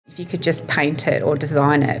If you could just paint it or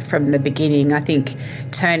design it from the beginning, I think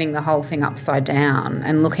turning the whole thing upside down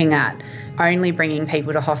and looking at only bringing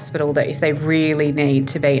people to hospital that if they really need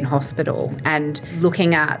to be in hospital, and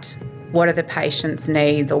looking at what are the patient's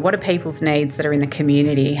needs or what are people's needs that are in the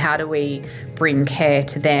community? How do we bring care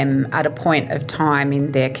to them at a point of time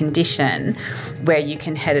in their condition where you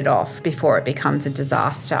can head it off before it becomes a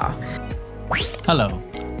disaster? Hello,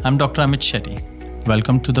 I'm Dr. Amit Shetty.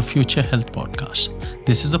 Welcome to the Future Health Podcast.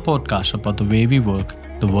 This is a podcast about the way we work,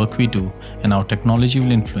 the work we do, and how technology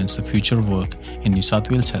will influence the future of work in New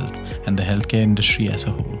South Wales Health and the healthcare industry as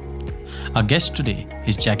a whole. Our guest today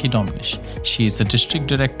is Jackie Dominish. She is the District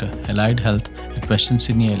Director, Allied Health at Western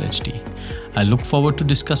Sydney LHD. I look forward to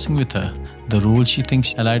discussing with her the role she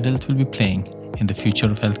thinks Allied Health will be playing in the future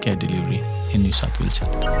of healthcare delivery in New South Wales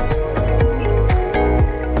Health.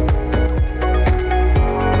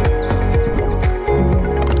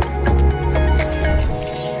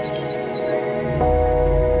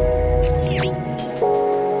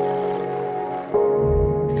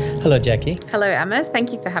 Hello, Jackie. Hello, Emma.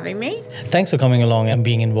 Thank you for having me. Thanks for coming along and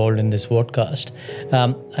being involved in this podcast.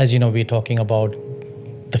 As you know, we're talking about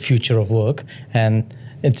the future of work and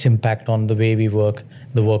its impact on the way we work,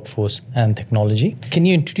 the workforce, and technology. Can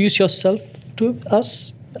you introduce yourself to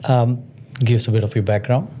us? Give us a bit of your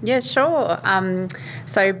background. Yeah, sure.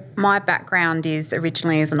 So my background is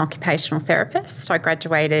originally as an occupational therapist. I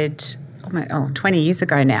graduated 20 years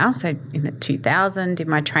ago now, so in the 2000, did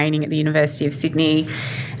my training at the University of Sydney,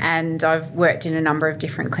 and I've worked in a number of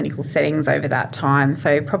different clinical settings over that time.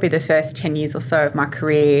 So probably the first 10 years or so of my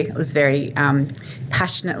career, I was very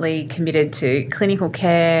passionately committed to clinical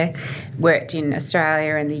care, worked in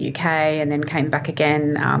Australia and the UK, and then came back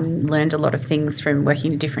again, learned a lot of things from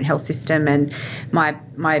working in a different health system. And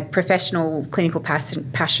my professional clinical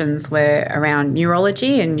passions were around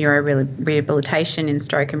neurology and neurorehabilitation in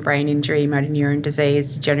stroke and brain injury, motor neuron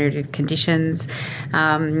disease, degenerative conditions.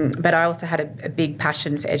 But I also had a big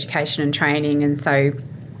passion for education and training, and so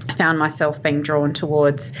I found myself being drawn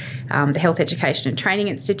towards the Health Education and Training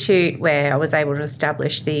Institute, where I was able to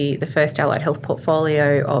establish the first allied health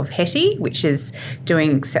portfolio of HETI, which is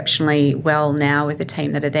doing exceptionally well now with the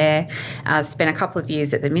team that are there. Spent a couple of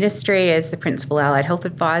years at the Ministry as the Principal Allied Health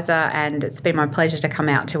Advisor, and it's been my pleasure to come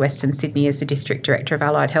out to Western Sydney as the District Director of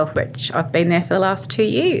Allied Health, which I've been there for the last 2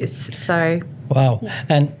 years. So, wow. Yeah.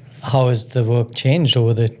 And how has the work changed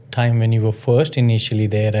over the time when you were first initially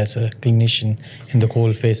there as a clinician in the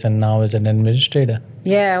coalface and now as an administrator?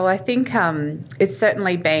 Yeah, well, I think it's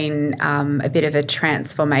certainly been a bit of a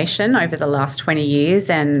transformation over the last 20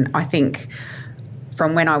 years, and I think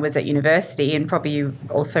from when I was at university, and probably you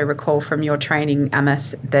also recall from your training,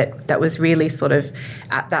 Amit, that was really sort of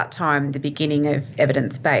at that time the beginning of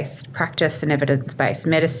evidence-based practice and evidence-based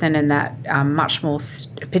medicine, and that much more,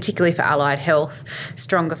 particularly for allied health,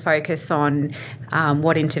 stronger focus on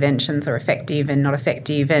what interventions are effective and not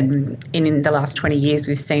effective. And in the last 20 years,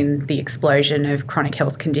 we've seen the explosion of chronic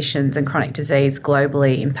health conditions and chronic disease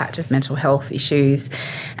globally, impact of mental health issues.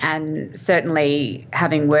 And certainly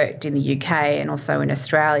having worked in the UK and also in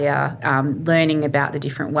Australia, learning about the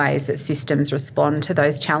different ways that systems respond to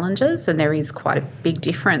those challenges. And there is quite a big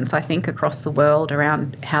difference, I think, across the world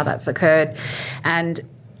around how that's occurred. And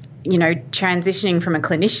transitioning from a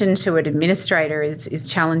clinician to an administrator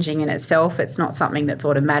is challenging in itself. It's not something that's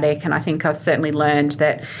automatic, and I think I've certainly learned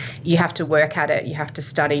that you have to work at it, you have to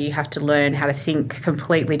study, you have to learn how to think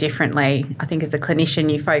completely differently. I think as a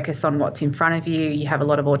clinician, you focus on what's in front of you, you have a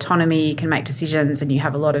lot of autonomy, you can make decisions, and you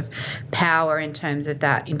have a lot of power in terms of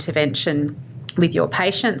that intervention with your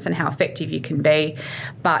patients and how effective you can be.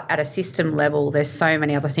 But at a system level, there's so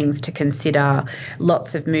many other things to consider,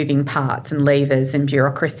 lots of moving parts and levers and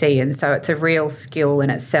bureaucracy. And so it's a real skill in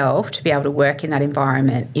itself to be able to work in that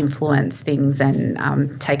environment, influence things,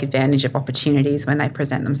 and take advantage of opportunities when they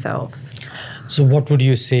present themselves. So what would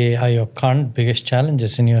you say are your current biggest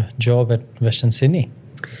challenges in your job at Western Sydney?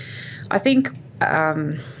 I think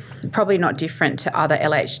probably not different to other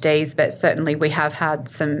LHDs, but certainly we have had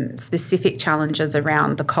some specific challenges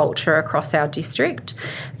around the culture across our district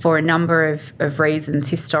for a number of reasons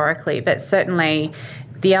historically. But certainly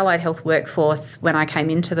the allied health workforce, when I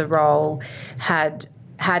came into the role, had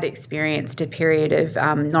experienced a period of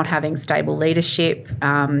not having stable leadership,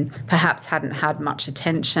 perhaps hadn't had much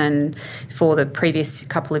attention for the previous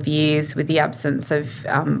couple of years with the absence of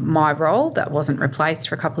my role that wasn't replaced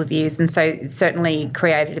for a couple of years. And so it certainly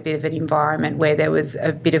created a bit of an environment where there was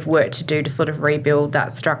a bit of work to do to sort of rebuild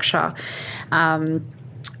that structure.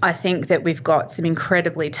 I think that we've got some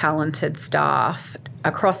incredibly talented staff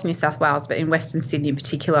across New South Wales, but in Western Sydney in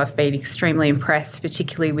particular. I've been extremely impressed,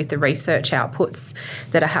 particularly with the research outputs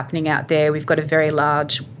that are happening out there. We've got a very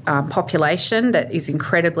large population that is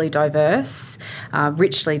incredibly diverse,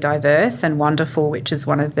 richly diverse and wonderful, which is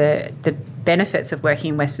one of the benefits of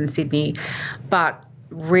working in Western Sydney. But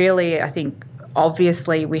really, I think,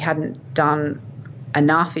 obviously, we hadn't done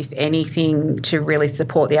enough, if anything, to really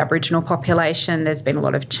support the Aboriginal population. There's been a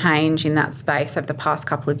lot of change in that space over the past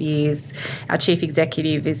couple of years. Our Chief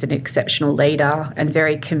Executive is an exceptional leader and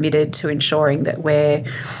very committed to ensuring that we're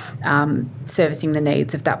servicing the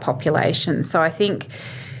needs of that population. So I think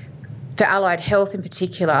for Allied Health in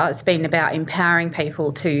particular, it's been about empowering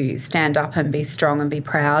people to stand up and be strong and be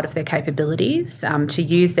proud of their capabilities, to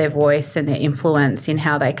use their voice and their influence in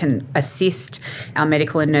how they can assist our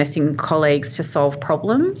medical and nursing colleagues to solve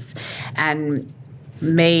problems. And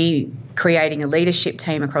me creating a leadership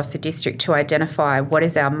team across the district to identify what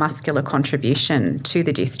is our muscular contribution to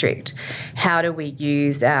the district. How do we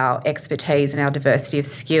use our expertise and our diversity of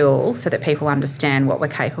skill so that people understand what we're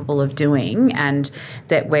capable of doing and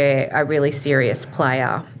that we're a really serious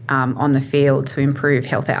player on the field to improve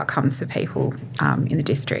health outcomes for people in the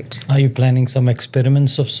district. Are you planning some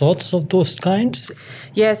experiments of sorts of those kinds?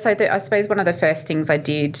 Yeah, so I suppose one of the first things I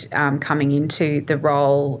did coming into the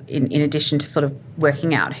role, in addition to sort of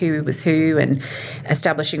working out who was who and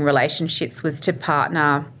establishing relationships, was to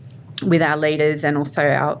partner with our leaders and also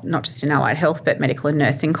our, not just in Allied Health, but medical and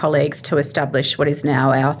nursing colleagues, to establish what is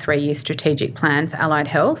now our 3-year strategic plan for Allied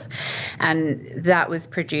Health. And that was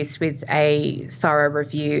produced with a thorough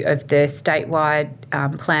review of the statewide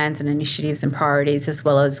plans and initiatives and priorities, as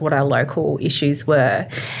well as what our local issues were.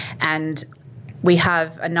 And we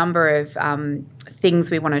have a number of things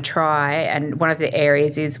we want to try, and one of the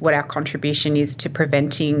areas is what our contribution is to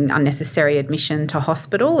preventing unnecessary admission to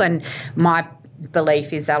hospital. And my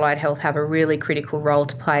belief is Allied Health have a really critical role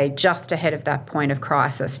to play just ahead of that point of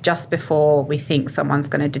crisis, just before we think someone's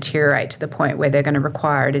going to deteriorate to the point where they're going to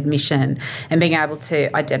require an admission, and being able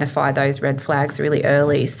to identify those red flags really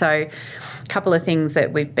early. So a couple of things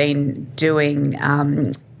that we've been doing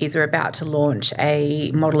is we're about to launch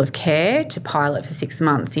a model of care to pilot for 6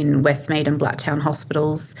 months in Westmead and Blacktown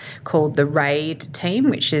hospitals called the RAID team,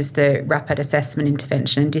 which is the Rapid Assessment,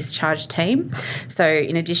 Intervention and Discharge team. So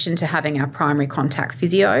in addition to having our primary contact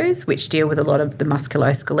physios, which deal with a lot of the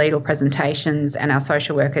musculoskeletal presentations, and our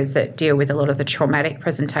social workers that deal with a lot of the traumatic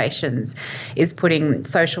presentations, is putting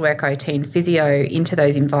social work, OT and physio into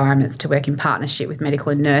those environments to work in partnership with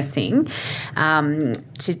medical and nursing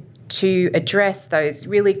to address those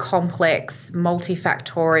really complex,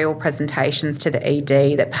 multifactorial presentations to the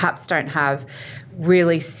ED that perhaps don't have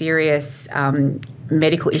really serious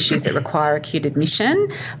medical issues that require acute admission,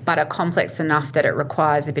 but are complex enough that it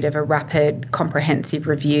requires a bit of a rapid, comprehensive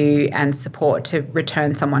review and support to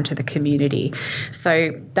return someone to the community.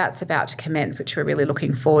 So that's about to commence, which we're really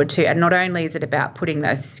looking forward to. And not only is it about putting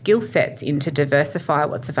those skill sets in to diversify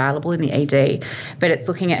what's available in the ED, but it's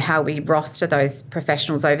looking at how we roster those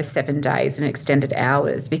professionals over 7 days and extended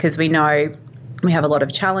hours, because we know we have a lot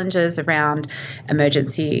of challenges around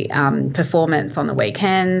emergency performance on the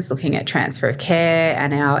weekends, looking at transfer of care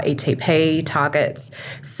and our ETP targets.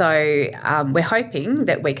 So we're hoping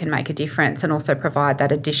that we can make a difference and also provide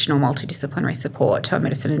that additional multidisciplinary support to our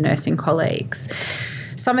medicine and nursing colleagues.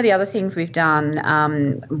 Some of the other things we've done,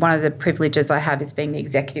 one of the privileges I have is being the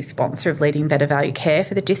executive sponsor of Leading Better Value Care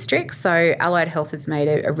for the district. So Allied Health has made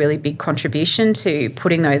a really big contribution to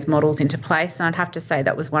putting those models into place. And I'd have to say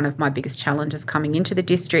that was one of my biggest challenges coming into the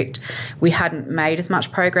district. We hadn't made as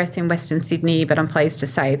much progress in Western Sydney, but I'm pleased to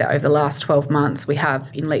say that over the last 12 months we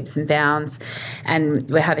have in leaps and bounds, and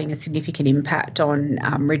we're having a significant impact on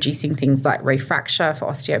reducing things like refracture for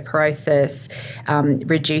osteoporosis,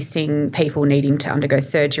 reducing people needing to undergo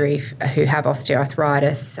surgery who have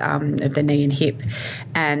osteoarthritis of the knee and hip.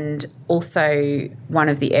 And also one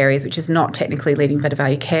of the areas which is not technically Leading Better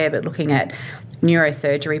Value Care, but looking at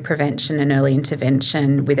neurosurgery prevention and early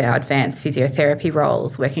intervention with our advanced physiotherapy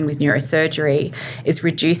roles, working with neurosurgery, is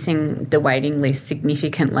reducing the waiting list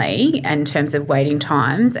significantly in terms of waiting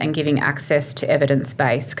times and giving access to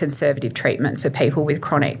evidence-based conservative treatment for people with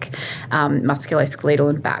chronic musculoskeletal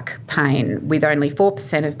and back pain, with only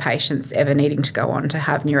 4% of patients ever needing to go on to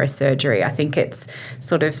have neurosurgery. I think it's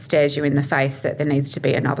sort of stares you in the face that there needs to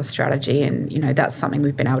be another strategy, and that's something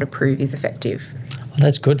we've been able to prove is effective. Well,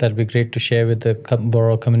 that's good. That'd be great to share with the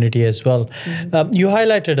Borough community as well. Mm-hmm. You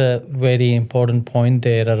highlighted a very important point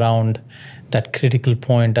there around that critical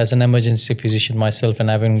point. As an emergency physician myself, and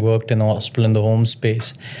having worked in the hospital in the home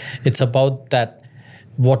space, it's about that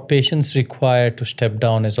what patients require to step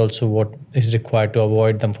down is also what is required to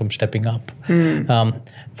avoid them from stepping up.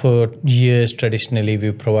 For years, traditionally,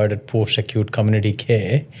 we've provided post-acute community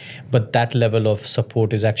care, but that level of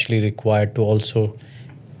support is actually required to also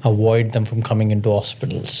avoid them from coming into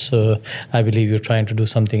hospitals. So I believe you're trying to do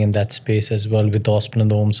something in that space as well with the hospital and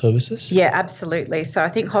the home services. Yeah, absolutely. So I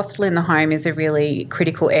think hospital in the home is a really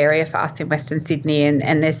critical area for us in Western Sydney,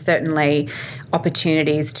 and there's certainly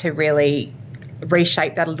opportunities to really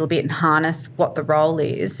reshape that a little bit and harness what the role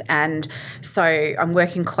is. And so I'm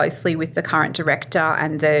working closely with the current director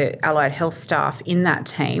and the allied health staff in that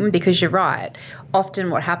team, because you're right. Often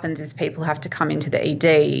what happens is people have to come into the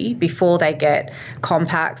ED before they get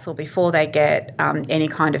compacts or before they get any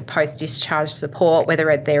kind of post-discharge support,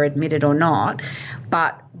 whether they're admitted or not.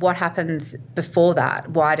 But what happens before that?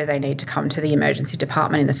 Why do they need to come to the emergency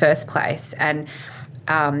department in the first place? And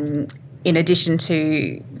in addition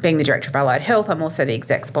to being the Director of Allied Health, I'm also the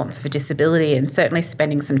exec sponsor for disability, and certainly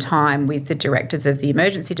spending some time with the directors of the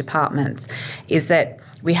emergency departments is that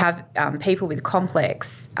we have people with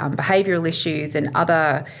complex behavioural issues and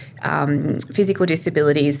other physical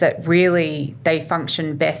disabilities that really, they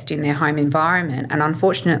function best in their home environment. And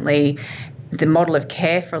unfortunately, the model of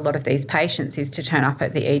care for a lot of these patients is to turn up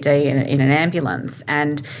at the ED in an ambulance,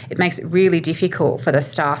 and it makes it really difficult for the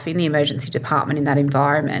staff in the emergency department in that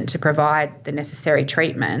environment to provide the necessary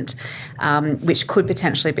treatment, which could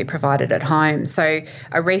potentially be provided at home. So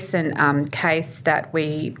a recent case that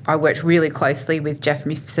I worked really closely with Jeff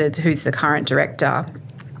Mifsud, who's the current director,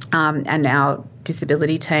 and our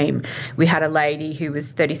disability team. We had a lady who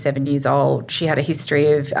was 37 years old. She had a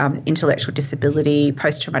history of intellectual disability,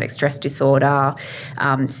 post-traumatic stress disorder,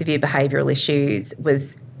 severe behavioural issues.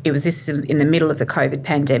 This was in the middle of the COVID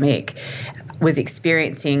pandemic. Was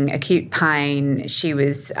experiencing acute pain. She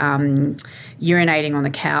was urinating on the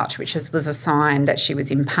couch, which was a sign that she was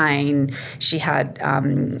in pain. She had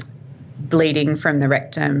bleeding from the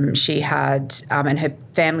rectum. She had, and her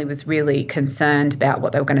family was really concerned about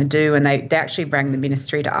what they were going to do, and they actually rang the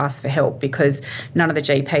ministry to ask for help because none of the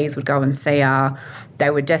GPs would go and see her.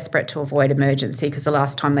 They were desperate to avoid emergency because the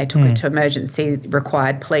last time they took her to emergency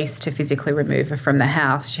required police to physically remove her from the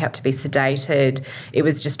house. She had to be sedated. It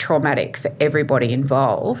was just traumatic for everybody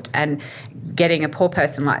involved. And getting a poor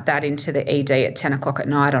person like that into the ED at 10 o'clock at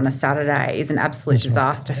night on a Saturday is an absolute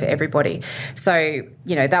disaster for everybody. So,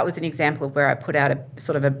 that was an example of where I put out a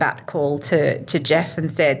sort of a bat call to Jeff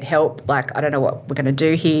and said, help, I don't know what we're going to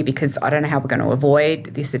do here because I don't know how we're going to avoid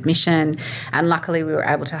this admission. And luckily we were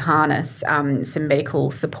able to harness some medical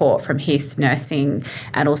support from HITH nursing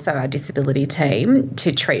and also our disability team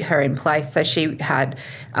to treat her in place. So she had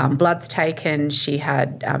bloods taken, she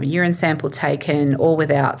had a urine sample taken, all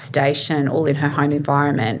without sedation, all in her home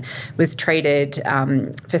environment, was treated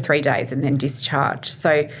for 3 days and then discharged.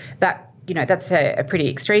 So that's a pretty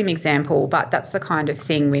extreme example, but that's the kind of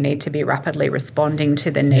thing we need to be rapidly responding to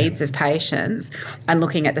the needs of patients and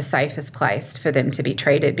looking at the safest place for them to be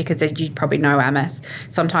treated, because as you probably know, Amith,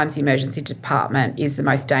 sometimes the emergency department is the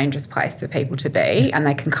most dangerous place for people to be, and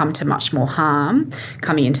they can come to much more harm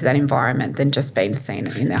coming into that environment than just being seen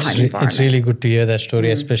in their home environment. It's really good to hear that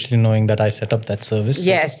story, especially knowing that I set up that service.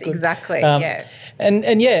 Yes, exactly.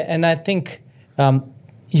 And I think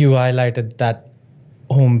you highlighted that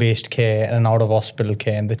home-based care and out-of-hospital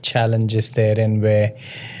care and the challenges therein where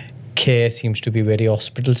care seems to be very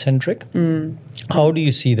hospital-centric. How do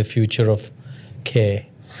you see the future of care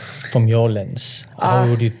from your lens? How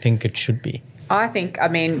would you think it should be? I think,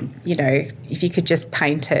 if you could just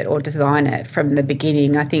paint it or design it from the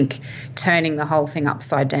beginning, I think turning the whole thing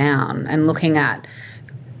upside down and looking at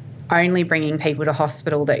only bringing people to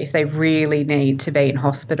hospital that if they really need to be in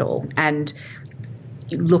hospital, and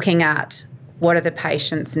looking at what are the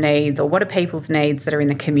patient's needs or what are people's needs that are in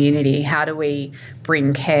the community? How do we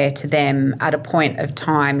bring care to them at a point of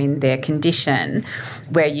time in their condition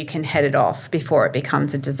where you can head it off before it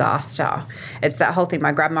becomes a disaster? It's that whole thing.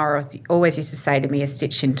 My grandma always used to say to me, a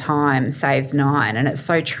stitch in time saves 9. And it's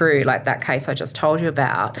so true, like that case I just told you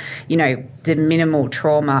about, the minimal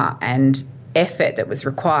trauma and effort that was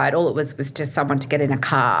required. All it was just someone to get in a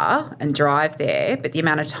car and drive there, but the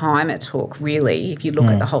amount of time it took, really, if you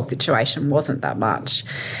look at the whole situation, wasn't that much.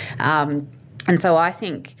 And so I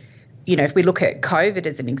think, if we look at COVID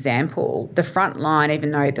as an example, the front line,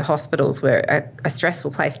 even though the hospitals were a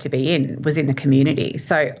stressful place to be in, was in the community.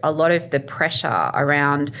 So a lot of the pressure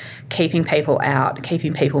around keeping people out,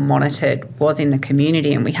 keeping people monitored was in the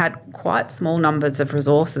community, and we had quite small numbers of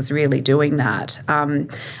resources really doing that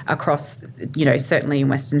across, certainly in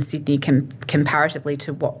Western Sydney comparatively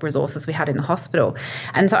to what resources we had in the hospital.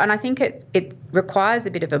 And I think it requires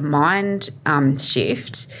a bit of a mind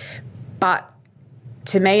shift, but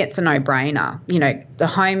to me, it's a no-brainer. The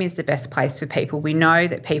home is the best place for people. We know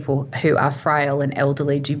that people who are frail and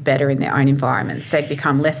elderly do better in their own environments. They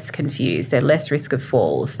become less confused. They're less risk of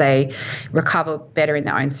falls. They recover better in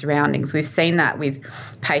their own surroundings. We've seen that with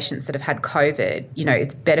patients that have had COVID.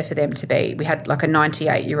 It's better for them to be. We had like a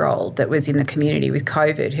 98-year-old that was in the community with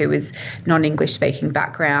COVID who was non-English speaking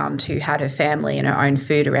background, who had her family and her own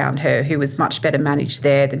food around her, who was much better managed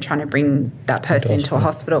there than trying to bring that person into a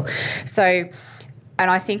hospital. And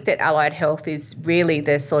I think that allied health is really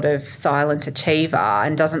the sort of silent achiever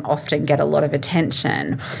and doesn't often get a lot of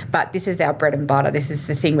attention. But this is our bread and butter. This is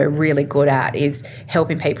the thing we're really good at, is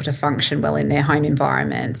helping people to function well in their home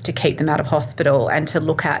environments, to keep them out of hospital, and to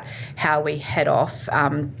look at how we head off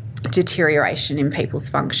deterioration in people's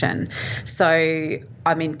function. So,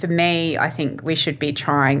 for me, I think we should be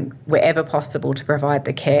trying wherever possible to provide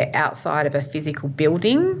the care outside of a physical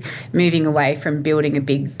building, moving away from building a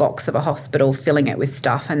big box of a hospital, filling it with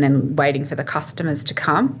stuff and then waiting for the customers to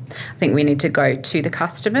come. I think we need to go to the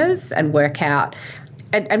customers and work out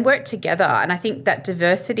and work together. And I think that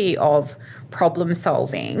diversity of problem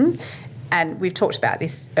solving, and we've talked about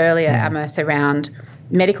this earlier, Amith, around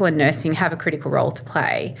medical and nursing have a critical role to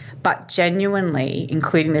play, but genuinely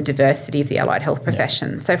including the diversity of the allied health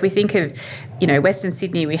profession. So if we think of, Western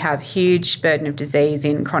Sydney, we have huge burden of disease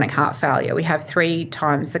in chronic heart failure. We have 3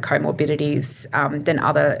 times the comorbidities than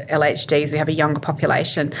other LHDs. We have a younger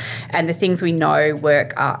population. And the things we know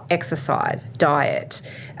work are exercise, diet,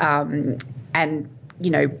 and,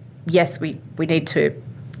 yes, we need to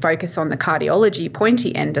focus on the cardiology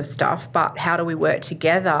pointy end of stuff, but how do we work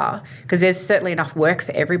together? Because there's certainly enough work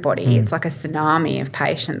for everybody. It's like a tsunami of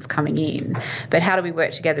patients coming in. But how do we work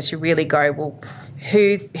together to really go, well,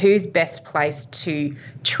 who's best placed to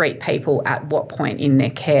treat people at what point in their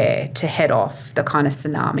care to head off the kind of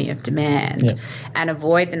tsunami of demand and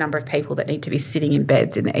avoid the number of people that need to be sitting in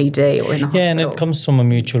beds in the ED or in the hospital. Yeah, and it comes from a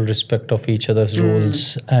mutual respect of each other's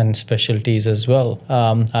roles and specialties as well.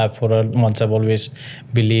 I've always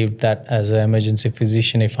believed that as an emergency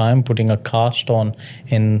physician, if I'm putting a cast on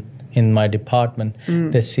in my department,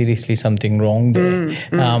 there's seriously something wrong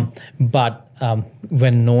there. But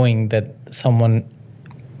when knowing that someone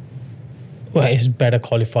is better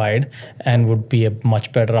qualified and would be a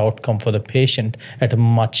much better outcome for the patient at a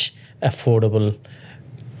much affordable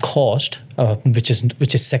cost, which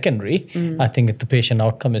is secondary, I think the patient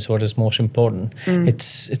outcome is what is most important.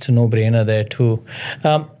 It's a no-brainer there too.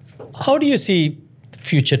 How do you see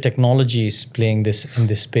future technologies playing in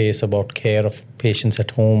this space about care of patients at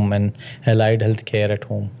home and allied health care at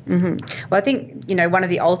home? Well, I think, one of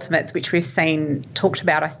the ultimates which we've seen talked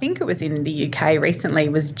about, I think it was in the UK recently,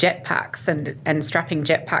 was jetpacks and strapping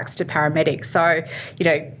jetpacks to paramedics. So,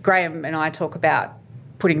 Graham and I talk about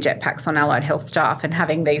putting jetpacks on allied health staff and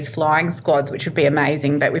having these flying squads, which would be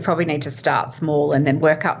amazing, but we probably need to start small and then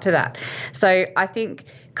work up to that. So I think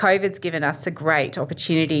COVID's given us a great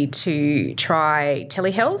opportunity to try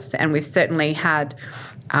telehealth, and we've certainly had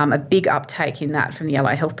a big uptake in that from the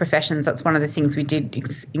allied health professions. That's one of the things we did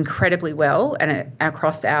incredibly well, and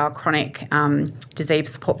across our chronic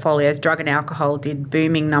disease portfolios, drug and alcohol did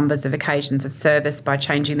booming numbers of occasions of service by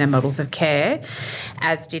changing their models of care,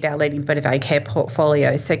 as did our leading better care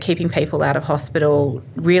portfolio. So keeping people out of hospital,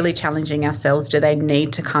 really challenging ourselves, do they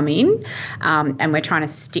need to come in? And we're trying to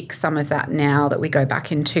stick some of that now that we go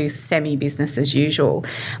back into semi-business as usual.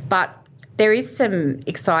 But there is some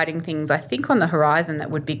exciting things, I think, on the horizon that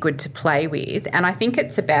would be good to play with. And I think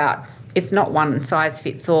it's not one size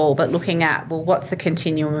fits all, but looking at, well, what's the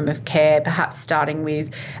continuum of care, perhaps starting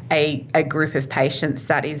with a group of patients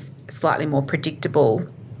that is slightly more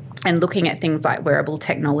predictable, and looking at things like wearable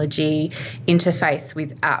technology, interface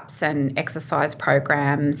with apps and exercise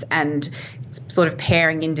programs, and sort of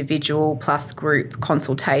pairing individual plus group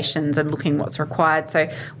consultations and looking what's required. So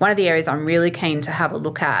one of the areas I'm really keen to have a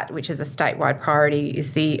look at, which is a statewide priority,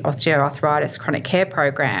 is the osteoarthritis chronic care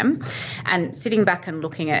program. And sitting back and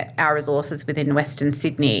looking at our resources within Western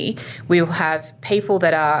Sydney, we will have people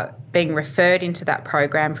that are being referred into that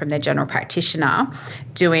program from their general practitioner,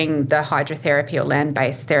 doing the hydrotherapy or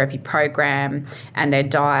land-based therapy program and their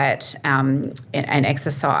diet and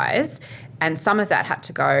exercise. And some of that had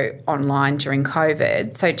to go online during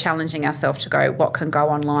COVID. So challenging ourselves to go, what can go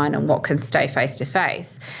online and what can stay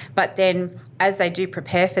face-to-face? But then as they do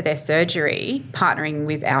prepare for their surgery, partnering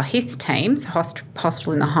with our HITH teams,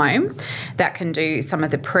 hospital in the home, that can do some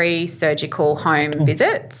of the pre-surgical home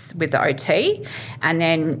visits with the OT and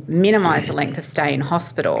then minimise the length of stay in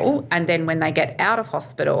hospital. And then when they get out of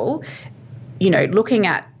hospital, looking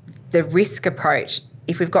at the risk approach,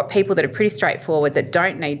 if we've got people that are pretty straightforward that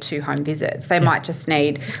don't need 2 home visits, they might just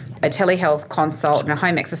need a telehealth consult and a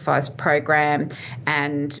home exercise program,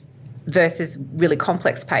 and versus really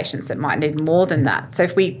complex patients that might need more than that. So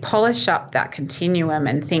if we polish up that continuum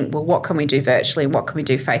and think, well, what can we do virtually and what can we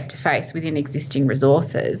do face-to-face within existing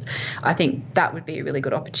resources, I think that would be a really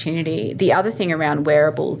good opportunity. The other thing around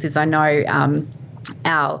wearables is I know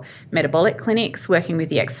our metabolic clinics working with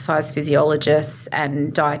the exercise physiologists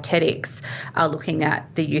and dietetics are looking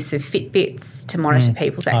at the use of Fitbits to monitor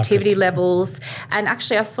people's activity levels. And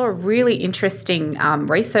actually I saw a really interesting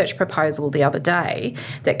research proposal the other day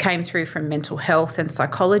that came through from mental health and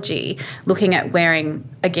psychology, looking at wearing,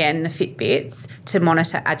 again, the Fitbits to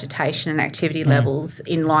monitor agitation and activity levels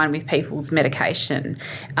in line with people's medication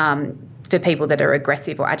for people that are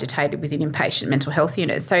aggressive or agitated within inpatient mental health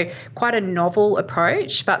units. So quite a novel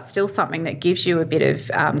approach, but still something that gives you a bit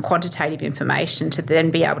of quantitative information to then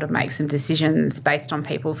be able to make some decisions based on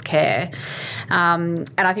people's care. And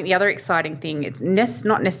I think the other exciting thing, it's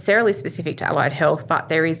not necessarily specific to allied health, but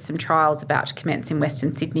there is some trials about to commence in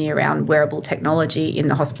Western Sydney around wearable technology in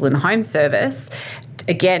the hospital and home service,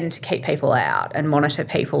 again, to keep people out and monitor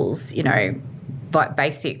people's,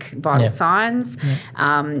 basic vital signs.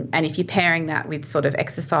 And if you're pairing that with sort of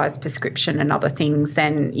exercise prescription and other things,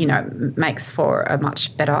 then, makes for a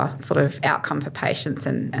much better sort of outcome for patients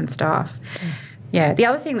and staff. Yeah, the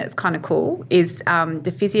other thing that's kind of cool is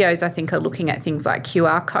the physios, I think, are looking at things like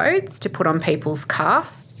QR codes to put on people's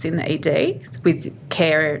casts in the ED with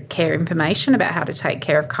care information about how to take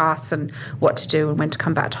care of casts and what to do and when to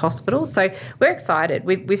come back to hospital. So we're excited.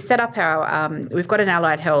 We've set up we've got an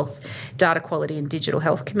allied health data quality and digital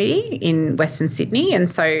health committee in Western Sydney,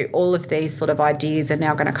 and so all of these sort of ideas are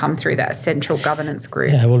now going to come through that central governance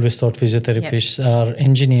group. Yeah, I've always thought physiotherapists are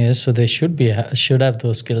engineers, so they should have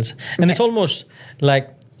those skills. And it's almost like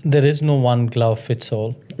there is no one glove fits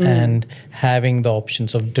all, and having the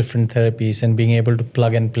options of different therapies and being able to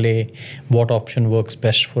plug and play what option works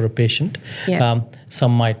best for a patient.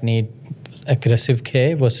 Some might need aggressive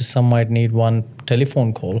care versus some might need one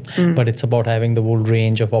telephone call, but it's about having the whole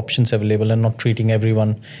range of options available and not treating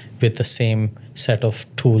everyone with the same set of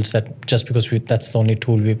tools that just because that's the only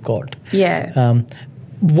tool we've got.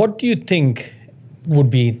 What do you think would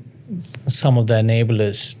be some of the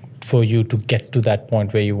enablers for you to get to that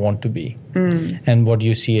point where you want to be? And what do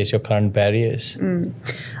you see as your current barriers?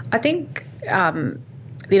 I think the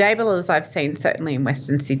enablers I've seen certainly in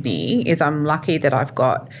Western Sydney is I'm lucky that I've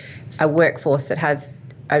got a workforce that has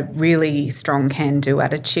a really strong can-do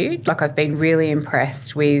attitude. Like, I've been really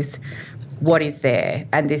impressed with what is there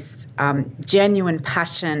and this genuine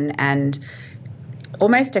passion and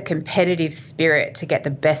almost a competitive spirit to get the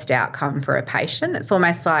best outcome for a patient. It's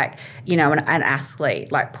almost like, an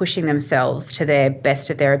athlete, like pushing themselves to their best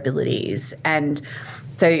of their abilities. And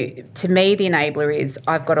so to me, the enabler is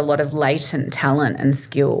I've got a lot of latent talent and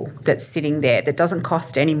skill that's sitting there that doesn't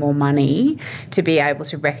cost any more money to be able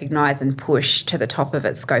to recognise and push to the top of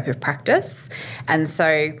its scope of practice. And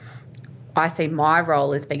so I see my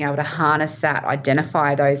role as being able to harness that,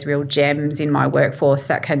 identify those real gems in my workforce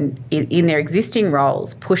that can, in their existing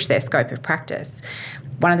roles, push their scope of practice.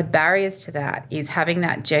 One of the barriers to that is having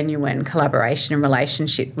that genuine collaboration and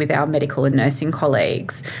relationship with our medical and nursing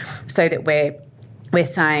colleagues, so that we're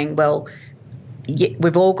saying, well,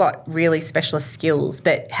 we've all got really specialist skills,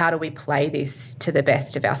 but how do we play this to the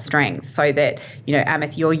best of our strengths so that,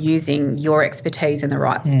 Amith, you're using your expertise in the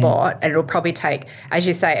right spot, and it'll probably take, as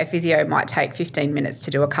you say, a physio might take 15 minutes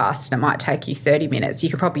to do a cast and it might take you 30 minutes. You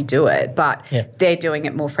could probably do it, but they're doing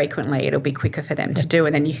it more frequently. It'll be quicker for them to do,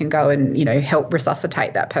 and then you can go and, help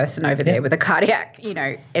resuscitate that person over there with a cardiac,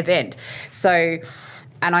 event. So,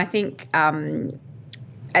 and I think...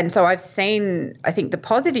 And so I've seen, I think the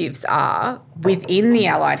positives are within the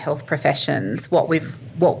allied health professions, what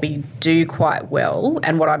we do quite well,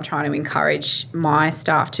 and what I'm trying to encourage my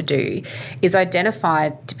staff to do is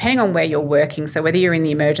identify, depending on where you're working, so whether you're in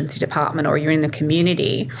the emergency department or you're in the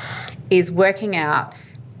community, is working out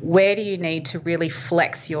where do you need to really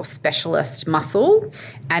flex your specialist muscle,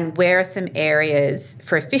 and where are some areas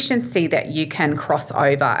for efficiency that you can cross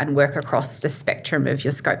over and work across the spectrum of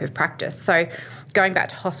your scope of practice. So going back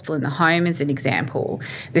to hospital and the home as an example,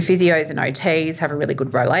 the physios and OTs have a really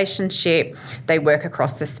good relationship. They work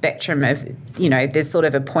across the spectrum of, there's sort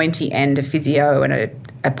of a pointy end of physio and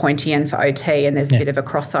a pointy end for OT, and there's a bit of a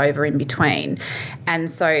crossover in between. And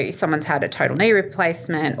so if someone's had a total knee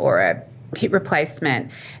replacement or a hip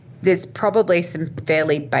replacement, there's probably some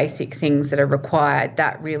fairly basic things that are required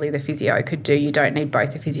that really the physio could do. You don't need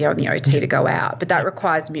both the physio and the OT to go out, but that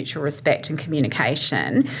requires mutual respect and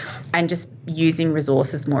communication and just using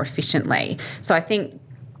resources more efficiently. So I think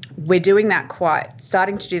we're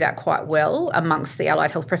starting to do that quite well amongst the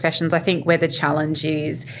allied health professions. I think where the challenge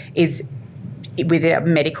is with our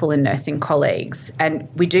medical and nursing colleagues. And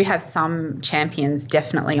we do have some champions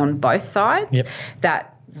definitely on both sides that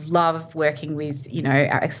love working with,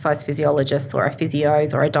 our exercise physiologists or our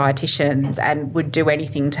physios or our dietitians and would do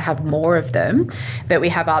anything to have more of them. But we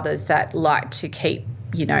have others that like to keep,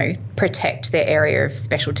 protect their area of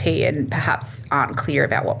specialty and perhaps aren't clear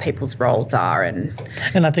about what people's roles are. And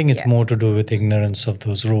I think it's more to do with ignorance of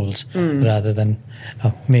those rules rather than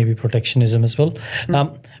maybe protectionism as well.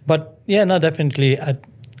 Definitely. I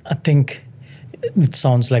think it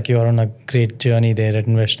sounds like you're on a great journey there at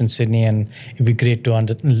Western Sydney, and it'd be great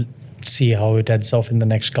to see how it heads off in the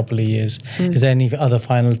next couple of years. Is there any other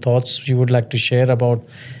final thoughts you would like to share about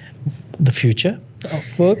the future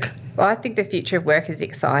of work? Well, I think the future of work is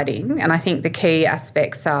exciting, and I think the key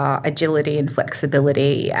aspects are agility and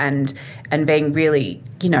flexibility and being really,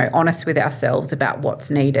 honest with ourselves about what's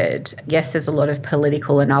needed. Yes, there's a lot of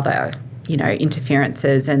political and other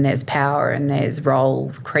interferences, and there's power and there's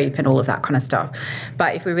role creep and all of that kind of stuff.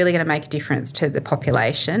 But if we're really going to make a difference to the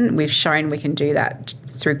population, we've shown we can do that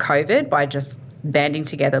through COVID by just banding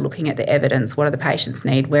together, looking at the evidence, what do the patients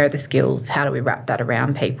need, where are the skills, how do we wrap that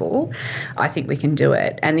around people. I think we can do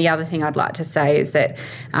it. And the other thing I'd like to say is that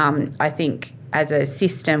I think as a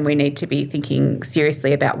system, we need to be thinking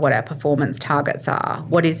seriously about what our performance targets are.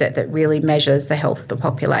 What is it that really measures the health of the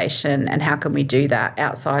population, and how can we do that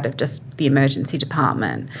outside of just the emergency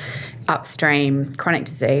department, upstream, chronic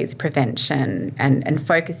disease prevention, and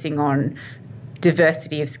focusing on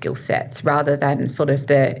diversity of skill sets rather than sort of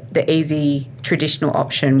the easy traditional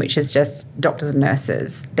option, which is just doctors and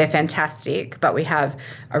nurses. They're fantastic, but we have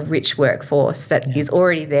a rich workforce that is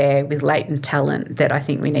already there with latent talent that I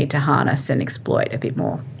think we need to harness and exploit a bit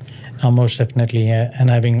more. Most definitely, and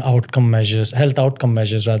having health outcome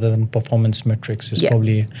measures rather than performance metrics is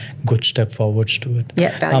probably a good step forwards to it.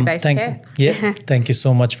 Yeah, value-based care. Thank you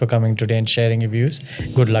so much for coming today and sharing your views.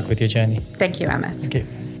 Good luck with your journey. Thank you, Amit. Thank you.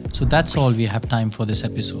 So that's all we have time for this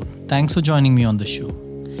episode. Thanks for joining me on the show.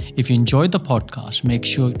 If you enjoyed the podcast, make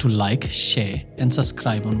sure to like, share, and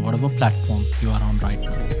subscribe on whatever platform you are on right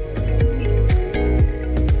now.